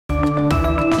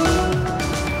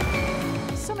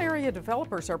area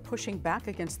developers are pushing back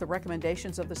against the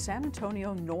recommendations of the San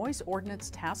Antonio Noise Ordinance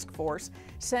Task Force,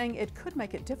 saying it could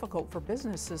make it difficult for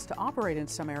businesses to operate in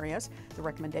some areas. The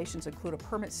recommendations include a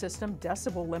permit system,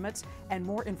 decibel limits, and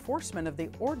more enforcement of the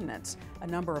ordinance. A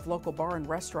number of local bar and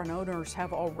restaurant owners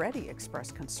have already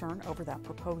expressed concern over that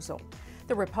proposal.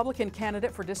 The Republican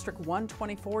candidate for District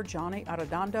 124, Johnny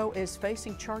Arredondo, is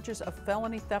facing charges of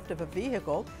felony theft of a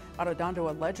vehicle. Arredondo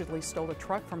allegedly stole a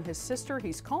truck from his sister.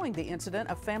 He's calling the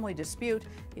incident a family dispute.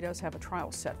 He does have a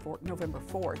trial set for November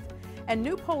 4th. And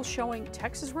new polls showing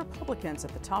Texas Republicans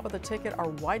at the top of the ticket are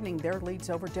widening their leads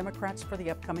over Democrats for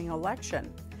the upcoming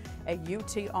election. A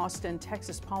UT Austin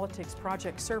Texas Politics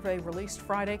Project survey released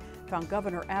Friday found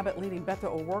Governor Abbott leading Beto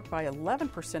O'Rourke by 11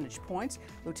 percentage points.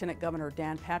 Lieutenant Governor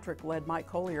Dan Patrick led Mike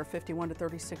Collier 51 to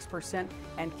 36%,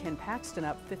 and Ken Paxton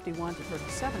up 51 to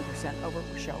 37% over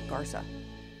Rochelle Garza.